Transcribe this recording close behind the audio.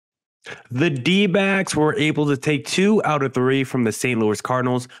The D-backs were able to take 2 out of 3 from the St. Louis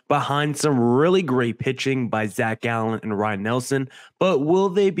Cardinals behind some really great pitching by Zach Gallen and Ryne Nelson, but will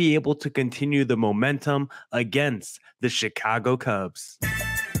they be able to continue the momentum against the Chicago Cubs?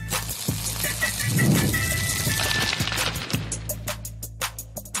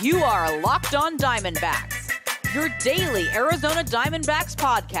 You are Locked On Diamondbacks, your daily Arizona Diamondbacks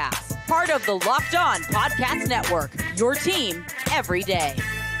podcast, part of the Locked On Podcast Network, your team every day.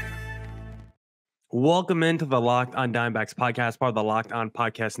 Welcome into the Locked On Diamondbacks podcast, part of the Locked On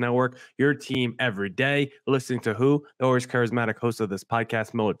Podcast Network, your team every day. Listening to who? The always charismatic host of this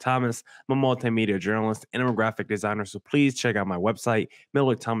podcast, Millard Thomas. I'm a multimedia journalist and I'm a graphic designer, so please check out my website,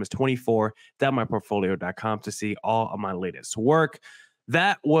 millardthomas24.myportfolio.com to see all of my latest work.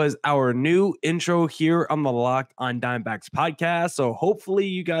 That was our new intro here on the Locked On Diamondbacks podcast, so hopefully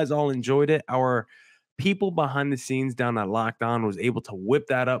you guys all enjoyed it. Our people behind the scenes down at Locked On was able to whip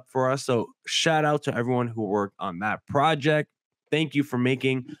that up for us. So shout out to everyone who worked on that project. Thank you for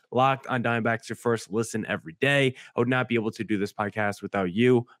making Locked On Diamondbacks your first listen every day. I would not be able to do this podcast without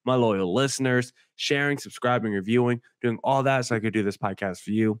you, my loyal listeners, sharing, subscribing, reviewing, doing all that so I could do this podcast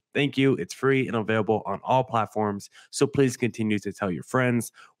for you. Thank you. It's free and available on all platforms. So please continue to tell your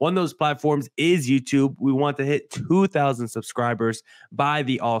friends. One of those platforms is YouTube. We want to hit 2,000 subscribers by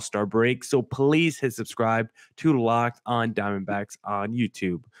the All-Star break. So please hit subscribe to Locked On Diamondbacks on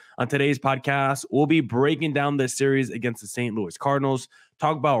YouTube. On today's podcast, we'll be breaking down this series against the St. Louis Cardinals,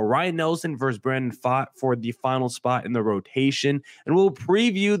 talk about Ryne Nelson versus Brandon Pfaadt for the final spot in the rotation, and we'll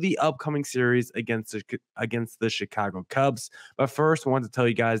preview the upcoming series against the Chicago Cubs. But first, I want to tell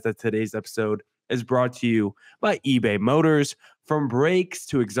you guys that today's episode is brought to you by eBay Motors. From brakes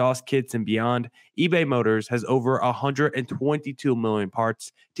to exhaust kits and beyond, eBay Motors has over 122 million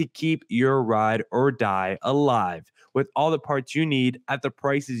parts to keep your ride or die alive. With all the parts you need at the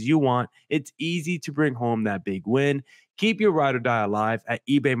prices you want, it's easy to bring home that big win. Keep your ride or die alive at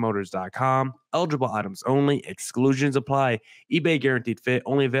ebaymotors.com. Eligible items only. Exclusions apply. eBay Guaranteed Fit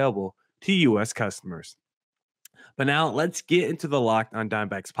only available to U.S. customers. But now let's get into the Locked On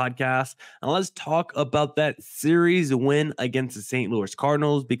Diamondbacks podcast and let's talk about that series win against the St. Louis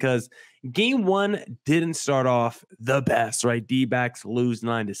Cardinals, because game one didn't start off the best, right? D-backs lose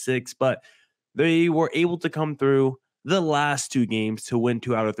 9-6, but they were able to come through the last two games to win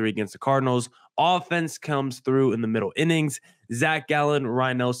 2 out of 3 against the Cardinals. Offense comes through in the middle innings. Zach Gallen,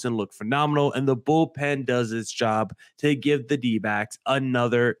 Ryne Nelson look phenomenal, and the bullpen does its job to give the D-backs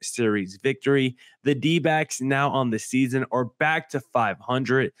another series victory. The D-backs now on the season are back to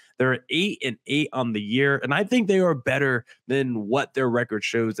 500. They're 8-8 on the year, and I think they are better than what their record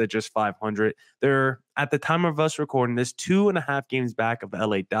shows at just 500. They're, at the time of us recording this, 2.5 games back of the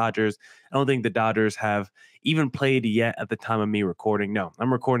LA Dodgers. I don't think the Dodgers have even played yet at the time of me recording. No,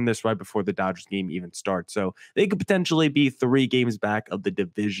 I'm recording this right before the Dodgers game even starts, so they could potentially be 3 games back of the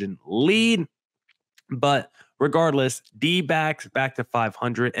division lead. But regardless, D-backs back to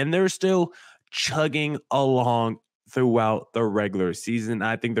 500, and they're still chugging along throughout the regular season.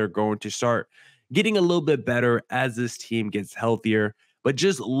 I think they're going to start getting a little bit better as this team gets healthier. But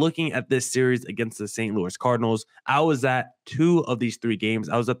just looking at this series against the St. Louis Cardinals, I was at 2 of these 3 games.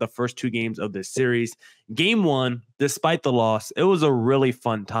 I was at the first 2 games of this series. Game 1, despite the loss, it was a really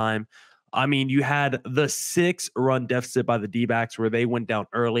fun time. I mean, you had the 6-run deficit by the D-backs where they went down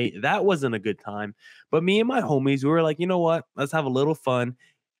early. That wasn't a good time. But me and my homies, we were like, you know what? Let's have a little fun.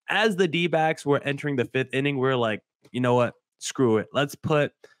 As the D-backs were entering the 5th inning, we we're like, you know what? Screw it. Let's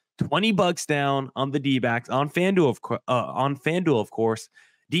put $20 down on the D-backs on FanDuel, of course.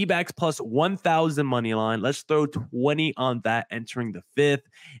 D-backs plus 1,000 money line. Let's throw 20 on that entering the 5th.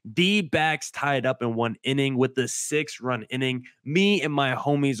 D-backs tied up in 1 inning with the 6-run inning. Me and my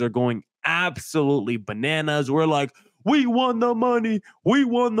homies are going absolutely bananas. We're like, we won the money. We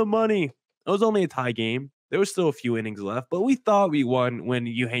won the money. It was only a tie game. There was still a few innings left, but we thought we won when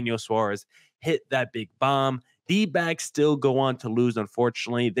Eugenio Suarez hit that big bomb. D-backs still go on to lose,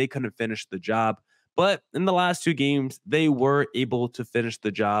 unfortunately. They couldn't finish the job. But in the last 2 games, they were able to finish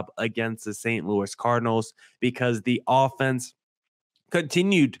the job against the St. Louis Cardinals because the offense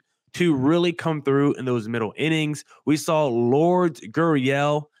continued to really come through in those middle innings. We saw Lourdes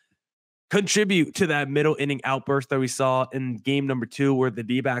Gurriel contribute to that middle inning outburst that we saw in game number 2, where the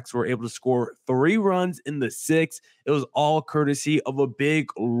D-backs were able to score 3 runs in the 6th. It was all courtesy of a big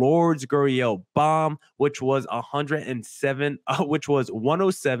Lourdes Gurriel bomb, which was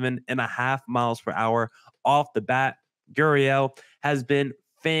 107.5 miles per hour off the bat. Gurriel has been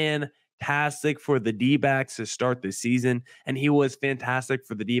fantastic for the D-backs to start the season, and he was fantastic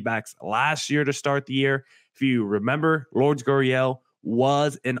for the D-backs last year to start the year. If you remember, Lourdes Gurriel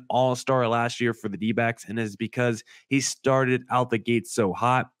was an all-star last year for the D-backs, and is because he started out the gate so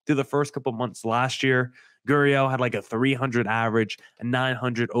hot. Through the first couple months last year, Gurriel had like a 300 average, a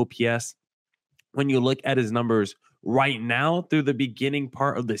 900 OPS. When you look at his numbers right now through the beginning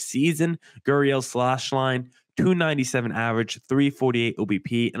part of the season, Gurriel's slash line, 297 average, 348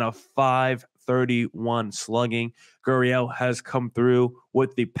 OBP, and a 531 slugging. Gurriel has come through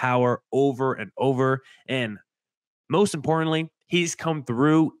with the power over and over. And most importantly, he's come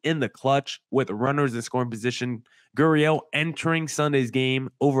through in the clutch with runners in scoring position. Gurriel entering Sunday's game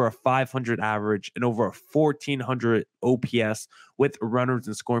over a 500 average and over a 1,400 OPS with runners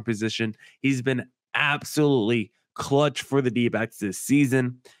in scoring position. He's been absolutely clutch for the D-backs this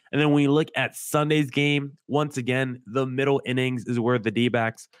season. And then when you look at Sunday's game, once again, the middle innings is where the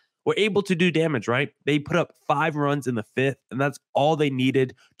D-backs were able to do damage, right? They put up 5 runs in the 5th, and that's all they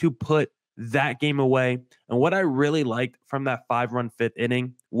needed to put that game away. And what I really liked from that 5-run 5th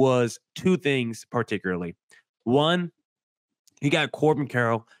inning was 2 things particularly. One, he got Corbin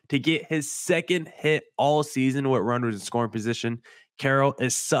Carroll to get his 2nd hit all season with runners in scoring position. Carroll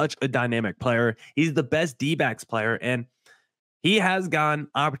is such a dynamic player. He's the best D-backs player, and he has gotten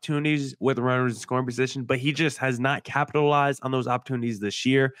opportunities with runners in scoring position, but he just has not capitalized on those opportunities this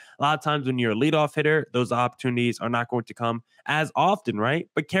year. A lot of times when you're a leadoff hitter, those opportunities are not going to come as often, right?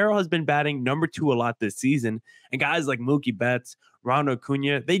 But Carroll has been batting number 2 a lot this season, and guys like Mookie Betts, Ronald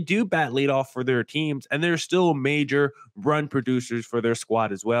Acuna, they do bat leadoff for their teams, and they're still major run producers for their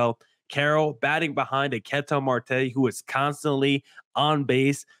squad as well. Carroll batting behind a Ketel Marte, who is constantly on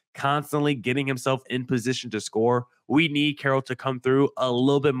base, constantly getting himself in position to score. We need Carroll to come through a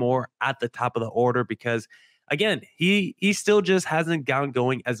little bit more at the top of the order because, again, he still just hasn't gotten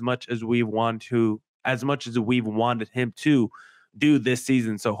going as much as we've wanted him to do this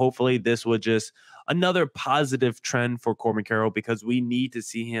season. So hopefully this was just another positive trend for Corbin Carroll because we need to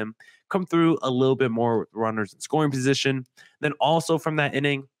see him come through a little bit more with runners in scoring position. Then also from that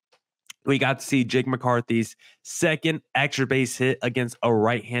inning, we got to see Jake McCarthy's 2nd extra base hit against a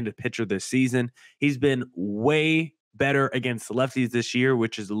right-handed pitcher this season. He's been way better against lefties this year,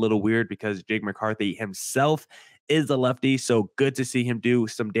 which is a little weird because Jake McCarthy himself is a lefty. So good to see him do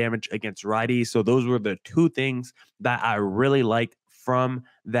some damage against righties. So those were the 2 things that I really liked from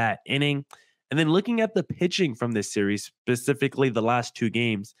that inning. And then looking at the pitching from this series, specifically the last 2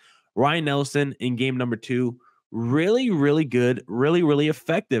 games, Ryne Nelson in game number 2, really, really good, really, really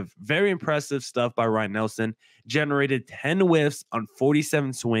effective. Very impressive stuff by Ryne Nelson. Generated 10 whiffs on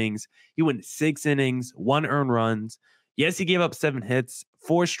 47 swings. He went 6 innings, 1 earned runs. Yes, he gave up 7 hits,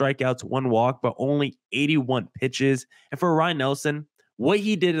 4 strikeouts, 1 walk, but only 81 pitches. And for Ryne Nelson, what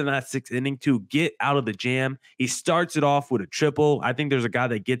he did in that 6th inning to get out of the jam, he starts it off with a triple. I think there's a guy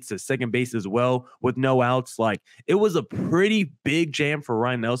that gets to second base as well with no outs. Like, it was a pretty big jam for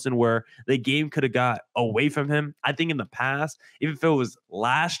Ryne Nelson where the game could have got away from him. I think in the past, even if it was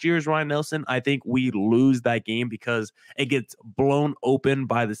last year's Ryne Nelson, I think we lose that game because it gets blown open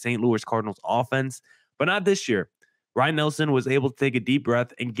by the St. Louis Cardinals offense, but not this year. Ryne Nelson was able to take a deep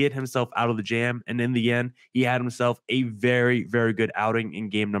breath and get himself out of the jam. And in the end, he had himself a very, very good outing in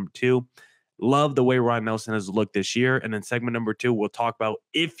game number 2. Love the way Ryne Nelson has looked this year. And then segment number 2, we'll talk about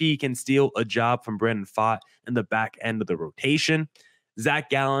if he can steal a job from Brandon Pfaadt in the back end of the rotation. Zach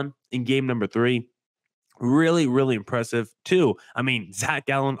Gallen in game number 3. Really, really impressive too. I mean, Zach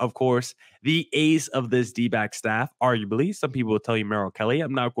Gallen, of course, the ace of this D-back staff, arguably. Some people will tell you Merrill Kelly.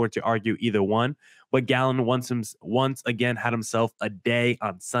 I'm not going to argue either one. But Gallen once again had himself a day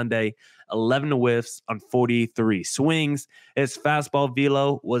on Sunday. 11 whiffs on 43 swings. His fastball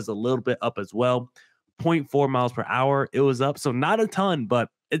velo was a little bit up as well. 0.4 miles per hour. It was up. So not a ton, but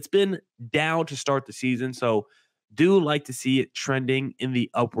it's been down to start the season. So do like to see it trending in the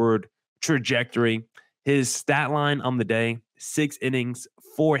upward trajectory. His stat line on the day, 6 innings,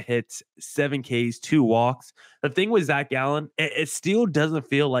 4 hits, 7 Ks, 2 walks. The thing with Zach Gallen, it still doesn't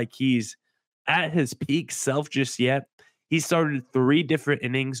feel like he's at his peak self just yet. He started 3 different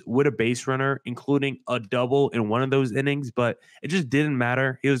innings with a base runner, including a double in one of those innings, but it just didn't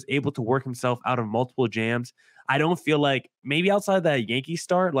matter. He was able to work himself out of multiple jams. I don't feel like maybe outside that Yankee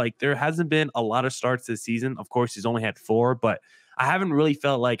start, like there hasn't been a lot of starts this season. Of course, he's only had 4, but I haven't really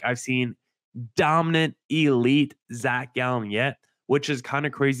felt like I've seen dominant elite Zach Gallen yet, which is kind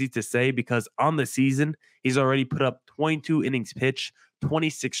of crazy to say because on the season, he's already put up 22 innings pitched,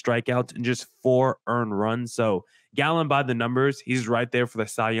 26 strikeouts, and just 4 earned runs. So Gallen, by the numbers, he's right there for the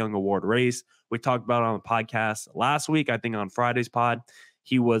Cy Young Award race. We talked about it on the podcast last week, I think on Friday's pod.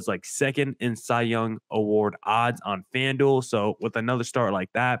 He was like 2nd in Cy Young Award odds on FanDuel. So with another start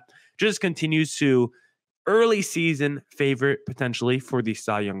like that, just continues to early season favorite potentially for the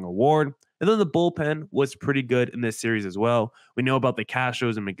Cy Young Award. And then the bullpen was pretty good in this series as well. We know about the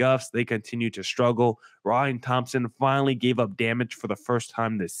Castros and McGuffs. They continue to struggle. Ryan Thompson finally gave up damage for the first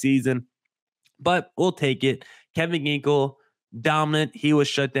time this season, but we'll take it. Kevin Ginkel, dominant. He was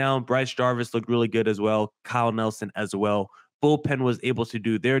shut down. Bryce Jarvis looked really good as well. Kyle Nelson as well. Bullpen was able to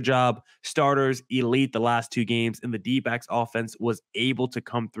do their job. Starters, elite the last 2 games, and the D-backs offense was able to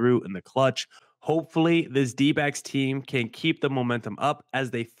come through in the clutch. Hopefully, this D-backs team can keep the momentum up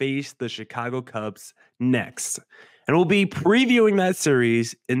as they face the Chicago Cubs next. And we'll be previewing that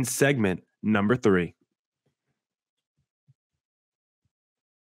series in segment number 3.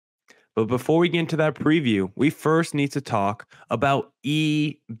 But before we get into that preview, we first need to talk about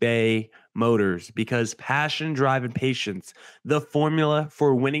eBay Motors, because passion, drive, and patience, the formula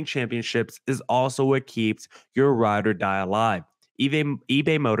for winning championships, is also what keeps your ride or die alive.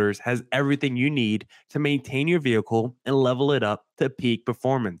 eBay Motors has everything you need to maintain your vehicle and level it up to peak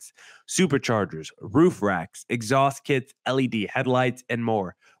performance. Superchargers, roof racks, exhaust kits, LED headlights, and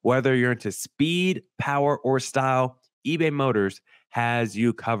more. Whether you're into speed, power, or style, eBay Motors has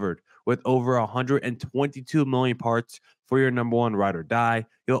you covered. With over 122 million parts for your number one ride or die,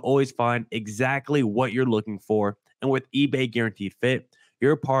 you'll always find exactly what you're looking for. And with eBay Guaranteed Fit,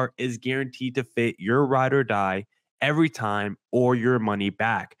 your part is guaranteed to fit your ride or die every time, or your money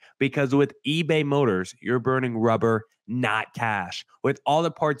back. Because with eBay Motors, you're burning rubber, not cash. With all the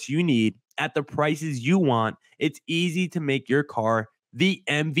parts you need at the prices you want, it's easy to make your car the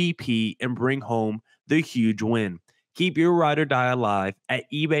MVP and bring home the huge win. Keep your ride or die alive at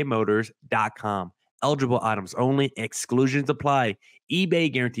ebaymotors.com. Eligible items only. Exclusions apply.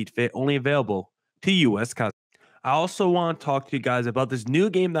 eBay Guaranteed Fit only available to U.S. customers. I also want to talk to you guys about this new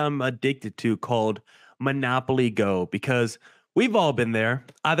game that I'm addicted to called Monopoly Go, because we've all been there,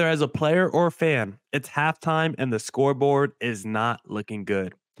 either as a player or a fan. It's halftime and the scoreboard is not looking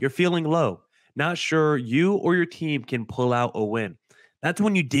good. You're feeling low, not sure you or your team can pull out a win. That's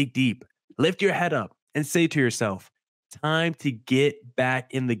when you dig deep, lift your head up, and say to yourself, time to get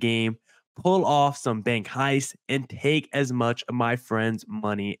back in the game, pull off some bank heists, and take as much of my friends'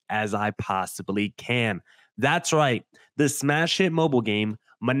 money as I possibly can. That's right. The smash hit mobile game,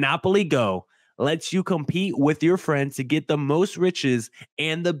 Monopoly Go, lets you compete with your friends to get the most riches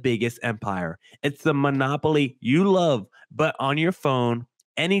and the biggest empire. It's the Monopoly you love, but on your phone,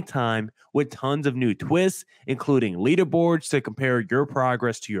 anytime, with tons of new twists, including leaderboards to compare your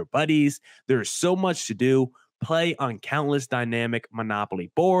progress to your buddies. There's so much to do. Play on countless dynamic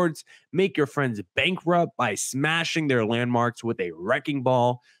Monopoly boards. Make your friends bankrupt by smashing their landmarks with a wrecking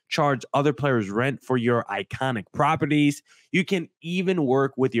ball. Charge other players rent for your iconic properties. You can even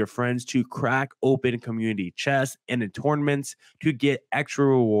work with your friends to crack open community chests and in tournaments to get extra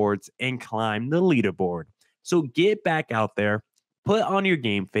rewards and climb the leaderboard. So get back out there, put on your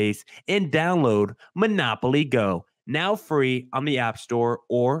game face, and download Monopoly Go, now free on the App Store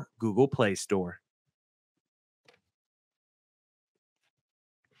or Google Play Store.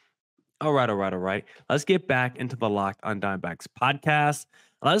 All right. Let's get back into the Locked on Diamondbacks podcast.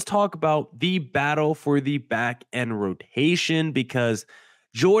 Let's talk about the battle for the back end rotation, because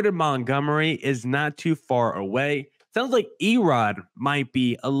Jordan Montgomery is not too far away. Sounds like Erod might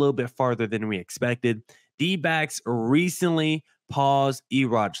be a little bit farther than we expected. D-backs recently paused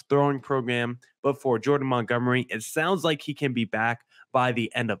Erod's throwing program, but for Jordan Montgomery, it sounds like he can be back by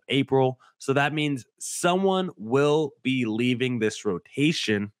the end of April. So that means someone will be leaving this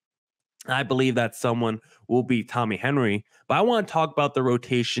rotation. I believe that someone will be Tommy Henry. But I want to talk about the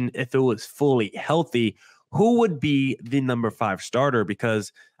rotation if it was fully healthy. Who would be the number 5 starter?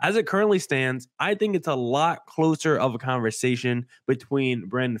 Because as it currently stands, I think it's a lot closer of a conversation between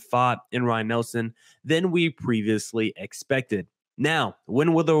Brandon Pfaadt and Ryne Nelson than we previously expected. Now,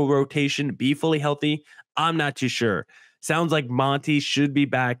 when will the rotation be fully healthy? I'm not too sure. Sounds like Monty should be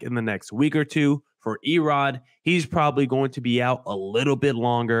back in the next week or two. For Erod, he's probably going to be out a little bit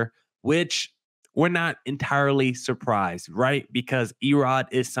longer, which we're not entirely surprised, right? Because Erod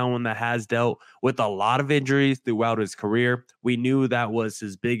is someone that has dealt with a lot of injuries throughout his career. We knew that was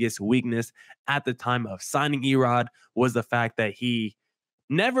his biggest weakness at the time of signing Erod, was the fact that he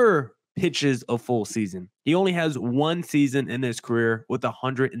never pitches a full season. He only has one season in his career with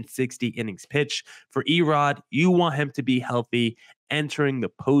 160 innings pitched. For Erod, you want him to be healthy entering the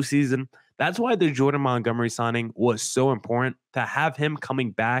postseason. That's why the Jordan Montgomery signing was so important, to have him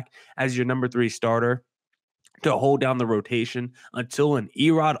coming back as your number 3 starter to hold down the rotation until an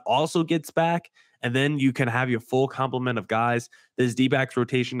Erod also gets back. And then you can have your full complement of guys. This D-backs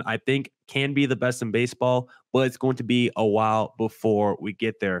rotation, I think, can be the best in baseball, but it's going to be a while before we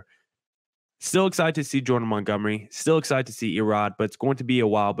get there. Still excited to see Jordan Montgomery. Still excited to see Erod, but it's going to be a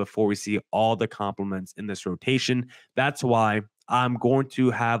while before we see all the compliments in this rotation. That's why I'm going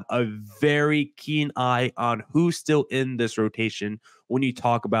to have a very keen eye on who's still in this rotation when you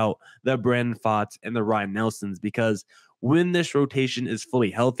talk about the Brandon Pfaadts and the Ryne Nelsons, because when this rotation is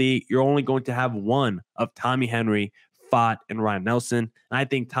fully healthy, you're only going to have one of Tommy Henry, Pfaadt, and Ryne Nelson. And I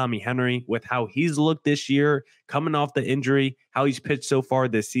think Tommy Henry, with how he's looked this year, coming off the injury, how he's pitched so far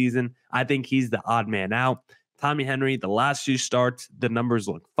this season, I think he's the odd man out. Tommy Henry, the last few starts, the numbers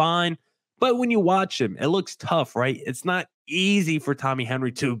look fine. But when you watch him, it looks tough, right? It's not easy for Tommy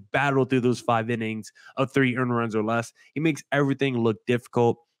Henry to battle through those 5 innings of 3 earned runs or less. He makes everything look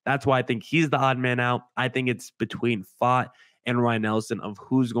difficult. That's why I think he's the odd man out. I think it's between Pfaadt and Ryne Nelson of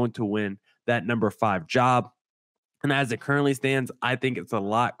who's going to win that number 5 job. And as it currently stands, I think it's a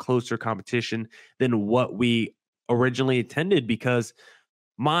lot closer competition than what we originally intended, because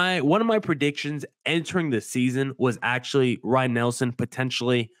one of my predictions entering the season was actually Ryne Nelson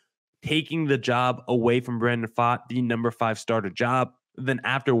potentially taking the job away from Brandon Pfaadt, the number 5 starter job. Then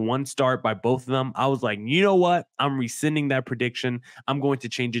after one start by both of them, I was like, you know what? I'm rescinding that prediction. I'm going to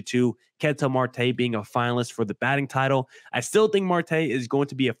change it to Ketel Marte being a finalist for the batting title. I still think Marte is going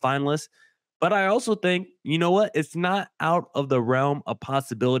to be a finalist, but I also think, you know what? It's not out of the realm of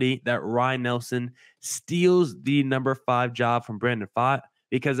possibility that Ryne Nelson steals the number 5 job from Brandon Pfaadt,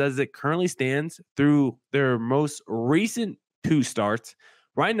 because as it currently stands through their most recent 2 starts,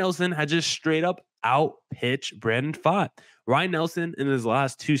 Ryne Nelson had just straight up out-pitched Brandon Pfaadt. Ryne Nelson in his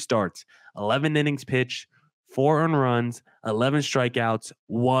last 2 starts, 11 innings pitched, 4 earned runs, 11 strikeouts,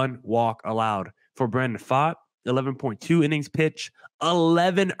 1 walk allowed. For Brandon Pfaadt, 11.2 innings pitched,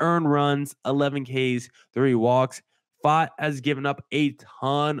 11 earned runs, 11 Ks, 3 walks. Pfaadt has given up a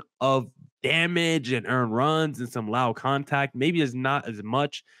ton of damage and earned runs and some loud contact. Maybe not as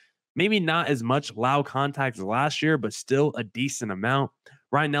much loud contact as last year, but still a decent amount.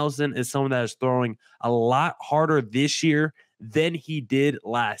 Ryne Nelson is someone that is throwing a lot harder this year than he did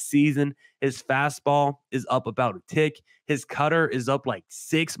last season. His fastball is up about a tick. His cutter is up like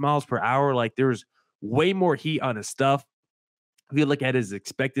 6 miles per hour. Like, there's way more heat on his stuff. If you look at his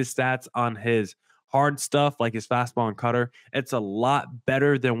expected stats on his hard stuff, like his fastball and cutter, it's a lot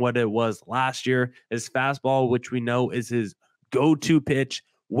better than what it was last year. His fastball, which we know is his go-to pitch,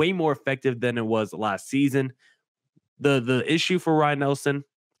 way more effective than it was last season. The issue for Ryne Nelson,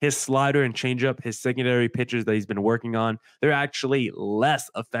 his slider and changeup, his secondary pitches that he's been working on, they're actually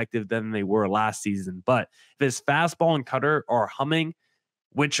less effective than they were last season. But if his fastball and cutter are humming,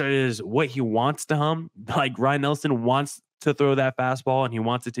 which is what he wants to hum, like Ryne Nelson wants to throw that fastball and he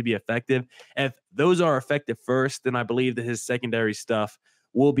wants it to be effective. If those are effective first, then I believe that his secondary stuff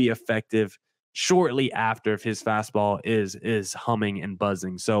will be effective shortly after, if his fastball is humming and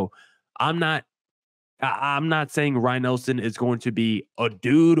buzzing. So I'm not saying Ryne Nelson is going to be a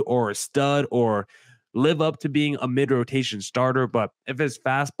dude or a stud or live up to being a mid-rotation starter, but if his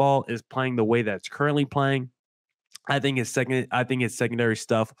fastball is playing the way that's currently playing, I think his secondary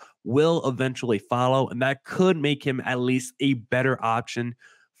stuff will eventually follow, and that could make him at least a better option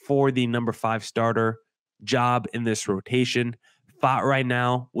for the number 5 starter job in this rotation. Pfaadt right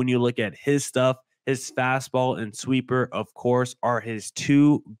now, when you look at his stuff, his fastball and sweeper, of course, are his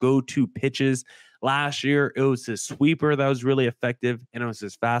 2 go-to pitches. Last year, it was his sweeper that was really effective, and it was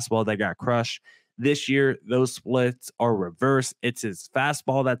his fastball that got crushed. This year, those splits are reversed. It's his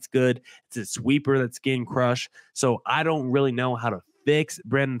fastball that's good. It's his sweeper that's getting crushed. So I don't really know how to fix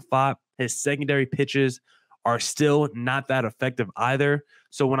Brandon Pfaadt. His secondary pitches are still not that effective either.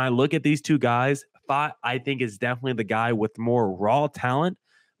 So when I look at these 2 guys, Pfaadt, I think, is definitely the guy with more raw talent.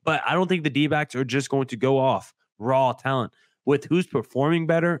 But I don't think the D-backs are just going to go off raw talent. With who's performing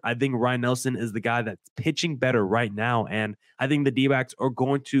better, I think Ryne Nelson is the guy that's pitching better right now. And I think the D-backs are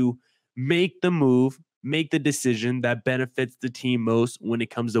going to make the move, make the decision that benefits the team most when it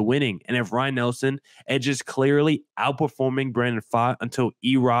comes to winning. And if Ryne Nelson edges clearly outperforming Brandon Pfaadt until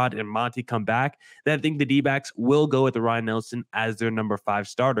Erod and Monty come back, then I think the D-backs will go with the Ryne Nelson as their number 5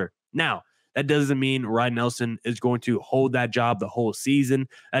 starter. Now, that doesn't mean Ryne Nelson is going to hold that job the whole season.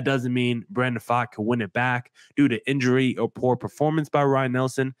 That doesn't mean Brandon Pfaadt can win it back due to injury or poor performance by Ryne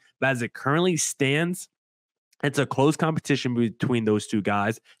Nelson. But as it currently stands, it's a close competition between those 2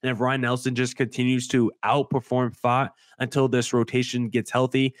 guys. And if Ryne Nelson just continues to outperform Pfaadt until this rotation gets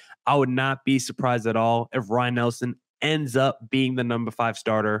healthy, I would not be surprised at all if Ryne Nelson ends up being the number 5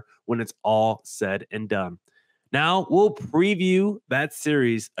 starter when it's all said and done. Now we'll preview that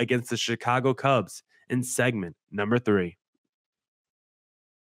series against the Chicago Cubs in segment number 3.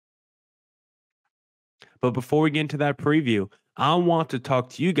 But before we get into that preview, I want to talk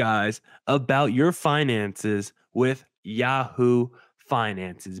to you guys about your finances with Yahoo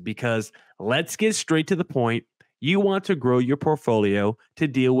Finances because let's get straight to the point. You want to grow your portfolio to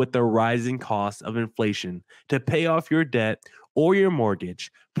deal with the rising costs of inflation, to pay off your debt or your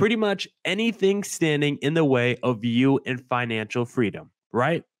mortgage, pretty much anything standing in the way of you and financial freedom,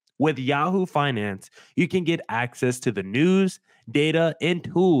 right? With Yahoo Finance, you can get access to the news, data, and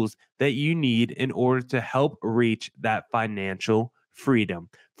tools that you need in order to help reach that financial freedom.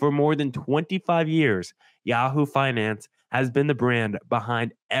 For more than 25 years, Yahoo Finance has been the brand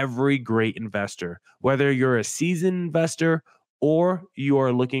behind every great investor. Whether you're a seasoned investor or you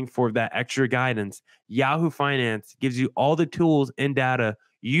are looking for that extra guidance, Yahoo Finance gives you all the tools and data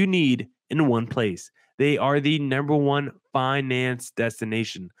you need in one place. They are the number one finance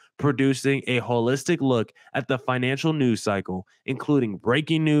destination, producing a holistic look at the financial news cycle, including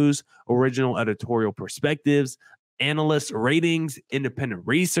breaking news, original editorial perspectives, analyst ratings, independent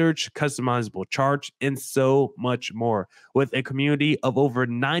research, customizable charts, and so much more. With a community of over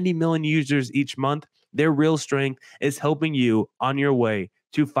 90 million users each month, their real strength is helping you on your way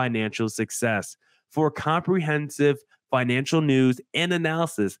to financial success. For comprehensive financial news and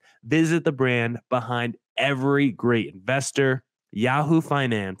analysis, visit the brand behind every great investor,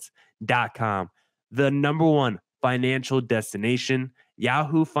 yahoofinance.com. The number one financial destination,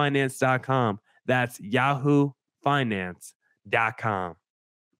 yahoofinance.com. That's yahoofinance.com.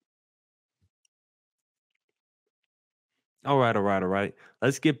 All right.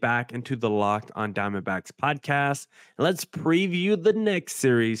 Let's get back into the Locked on Diamondbacks podcast. And let's preview the next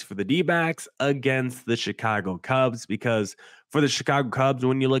series for the D-backs against the Chicago Cubs, because for the Chicago Cubs,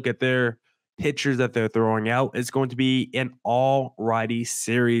 when you look at their pitchers that they're throwing out, it's going to be an all-righty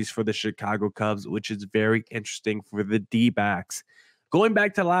series for the Chicago Cubs, which is very interesting for the D-backs. Going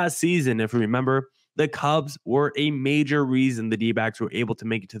back to last season, if you remember, the Cubs were a major reason the D-backs were able to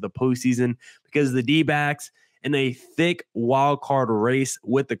make it to the postseason, because the D-backs, in a thick wild card race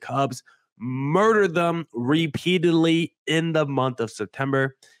with the Cubs, murdered them repeatedly in the month of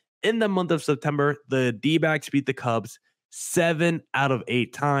September. In the month of September, the D-backs beat the Cubs 7 out of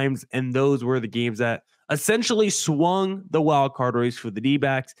 8 times, and those were the games that essentially swung the wild card race for the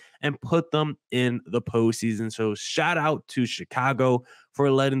D-backs and put them in the postseason. So shout out to Chicago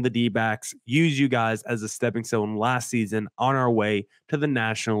for letting the D-backs use you guys as a stepping stone last season on our way to the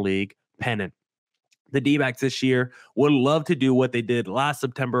National League pennant. The D-backs this year would love to do what they did last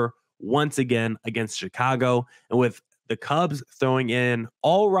September once again against Chicago. And with the Cubs throwing in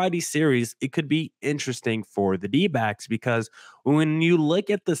all-righty series, it could be interesting for the D-backs, because when you look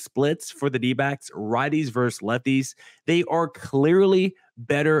at the splits for the D-backs, righties versus lefties, they are clearly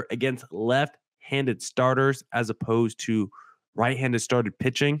better against left-handed starters as opposed to right-handed started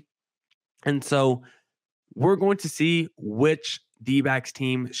pitching. And so we're going to see which D-backs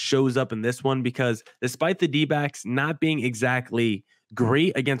team shows up in this one, because despite the D-backs not being exactly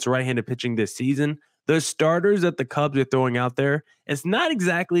great against right-handed pitching this season, the starters that the Cubs are throwing out there, it's not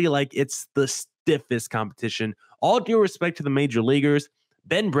exactly like it's the stiffest competition. All due respect to the major leaguers,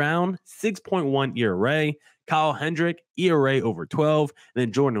 Ben Brown, 6.1 ERA, Kyle Hendrick, ERA over 12, and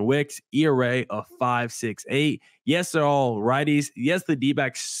then Jordan Wicks, ERA of 5.68. Yes, they're all righties. Yes, the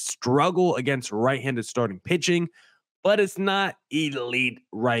D-backs struggle against right-handed starting pitching, but it's not elite,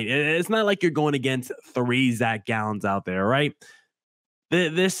 right? It's not like you're going against 3 Zach Gallons out there, right?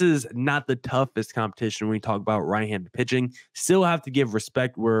 This is not the toughest competition when we talk about right-handed pitching. Still have to give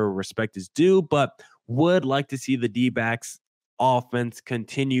respect where respect is due, but would like to see the D-backs offense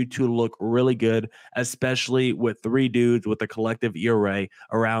continue to look really good, especially with 3 dudes with a collective ERA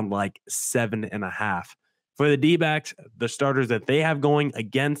around like 7.5. For the D-backs, the starters that they have going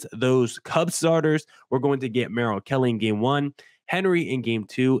against those Cubs starters, we're going to get Merrill Kelly in game 1, Henry in game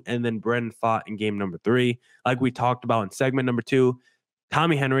 2, and then Brendan Pfaadt in game number 3. Like we talked about in segment number 2,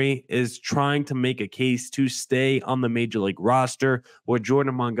 Tommy Henry is trying to make a case to stay on the major league roster with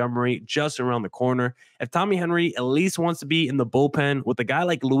Jordan Montgomery just around the corner. If Tommy Henry at least wants to be in the bullpen with a guy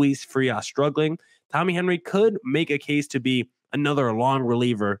like Luis Frias struggling, Tommy Henry could make a case to be another long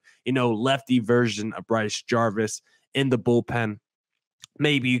reliever, lefty version of Bryce Jarvis in the bullpen.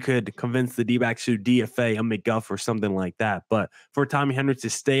 Maybe you could convince the D-backs to DFA a McGuff or something like that. But for Tommy Henry to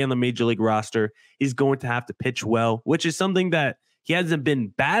stay on the major league roster, he's going to have to pitch well, which is something that he hasn't been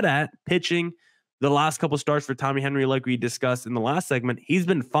bad at pitching. The last couple starts for Tommy Henry, like we discussed in the last segment, he's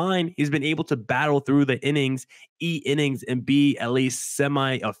been fine. He's been able to battle through the innings, eat innings, and be at least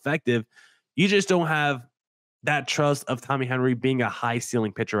semi-effective. You just don't have that trust of Tommy Henry being a high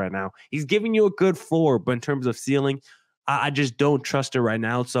ceiling pitcher right now. He's giving you a good floor, but in terms of ceiling, I just don't trust it right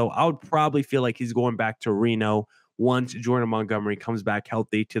now. So I would probably feel like he's going back to Reno once Jordan Montgomery comes back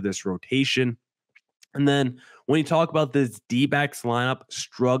healthy to this rotation. And then when you talk about this D-backs lineup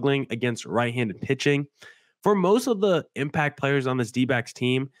struggling against right-handed pitching, for most of the impact players on this D-backs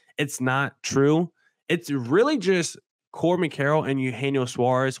team, it's not true. It's really just Corbin Carroll and Eugenio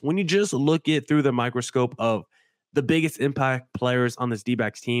Suarez. When you just look it through the microscope of the biggest impact players on this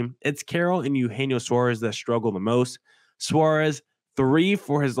D-backs team, it's Carroll and Eugenio Suarez that struggle the most. Suarez, 3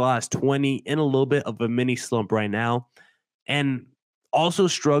 for his last 20, in a little bit of a mini slump right now, and also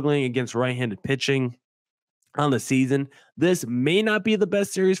struggling against right-handed pitching on the season. This may not be the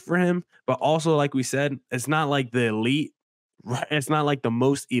best series for him, but also, like we said, it's not like the elite, it's not like the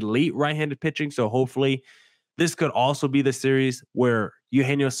most elite right-handed pitching. So hopefully this could also be the series where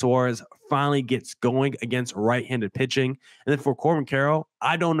Eugenio Suarez finally gets going against right-handed pitching. And then for Corbin Carroll,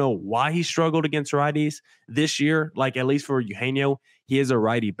 I don't know why he struggled against righties this year. Like, at least for Eugenio, he is a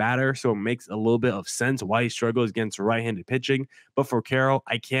righty batter, so it makes a little bit of sense why he struggles against right-handed pitching. But for Carroll,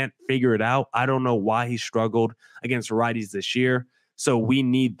 I can't figure it out. I don't know why he struggled against righties this year. So we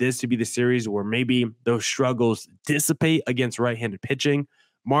need this to be the series where maybe those struggles dissipate against right-handed pitching.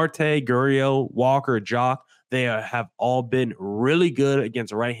 Marte, Gurriel, Walker, Jock, they have all been really good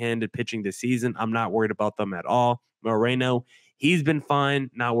against right-handed pitching this season. I'm not worried about them at all. Moreno, he's been fine.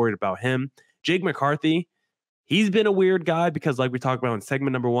 Not worried about him. Jake McCarthy, he's been a weird guy because, like we talked about in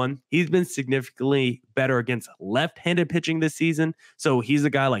segment number 1, he's been significantly better against left-handed pitching this season. So he's a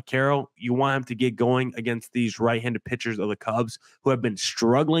guy like Carroll. You want him to get going against these right-handed pitchers of the Cubs who have been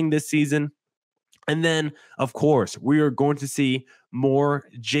struggling this season. And then, of course, we are going to see more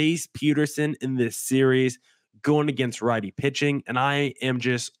Jace Peterson in this series going against righty pitching. And I am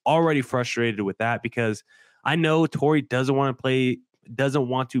just already frustrated with that because I know Torrey doesn't want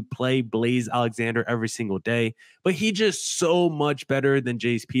to play Blaze Alexander every single day, but he's just so much better than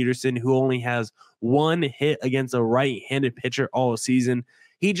Jace Peterson, who only has 1 hit against a right-handed pitcher all season.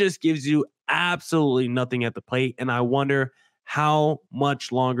 He just gives you absolutely nothing at the plate. And I wonder how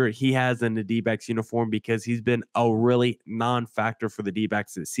much longer he has in the D-backs uniform because he's been a really non-factor for the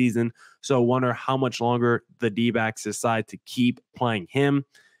D-backs this season. So I wonder how much longer the D-backs decide to keep playing him.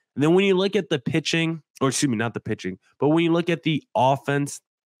 And then when you look at the pitching, or excuse me, not the pitching, but when you look at the offense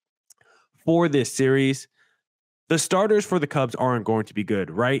for this series, the starters for the Cubs aren't going to be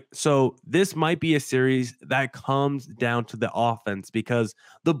good, right? So this might be a series that comes down to the offense because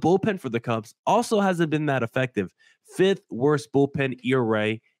the bullpen for the Cubs also hasn't been that effective. 5th worst bullpen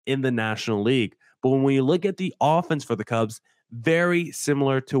ERA in the National League. But when you look at the offense for the Cubs, very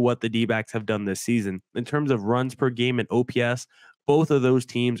similar to what the D-backs have done this season. In terms of runs per game and OPS, both of those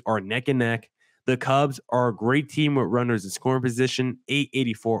teams are neck and neck. The Cubs are a great team with runners in scoring position,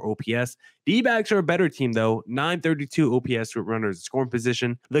 884 OPS. D-backs are a better team, though, 932 OPS with runners in scoring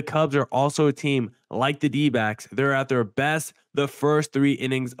position. The Cubs are also a team like the D-backs. They're at their best the first 3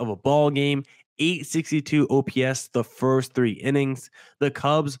 innings of a ball game, 862 OPS the first 3 innings. The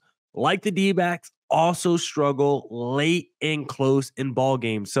Cubs, like the D-backs, also struggle late and close in ball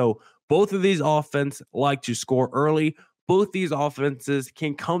games. So both of these offenses like to score early. Both these offenses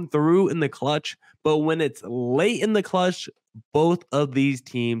can come through in the clutch, but when it's late in the clutch, both of these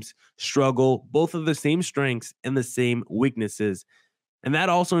teams struggle, both of the same strengths and the same weaknesses. And that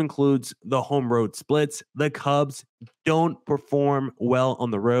also includes the home road splits. The Cubs don't perform well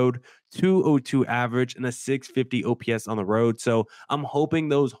on the road, 202 average and a 650 OPS on the road. So I'm hoping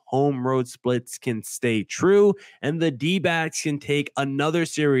those home road splits can stay true and the D-backs can take another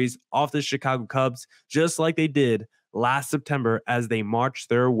series off the Chicago Cubs, just like they did last September as they march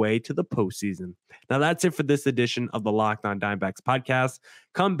their way to the postseason. Now that's it for this edition of the Locked On Diamondbacks podcast.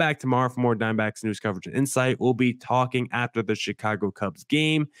 Come back tomorrow for more Diamondbacks news coverage and insight. We'll be talking after the Chicago Cubs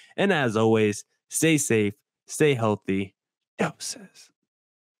game. And as always, stay safe, stay healthy. Doses.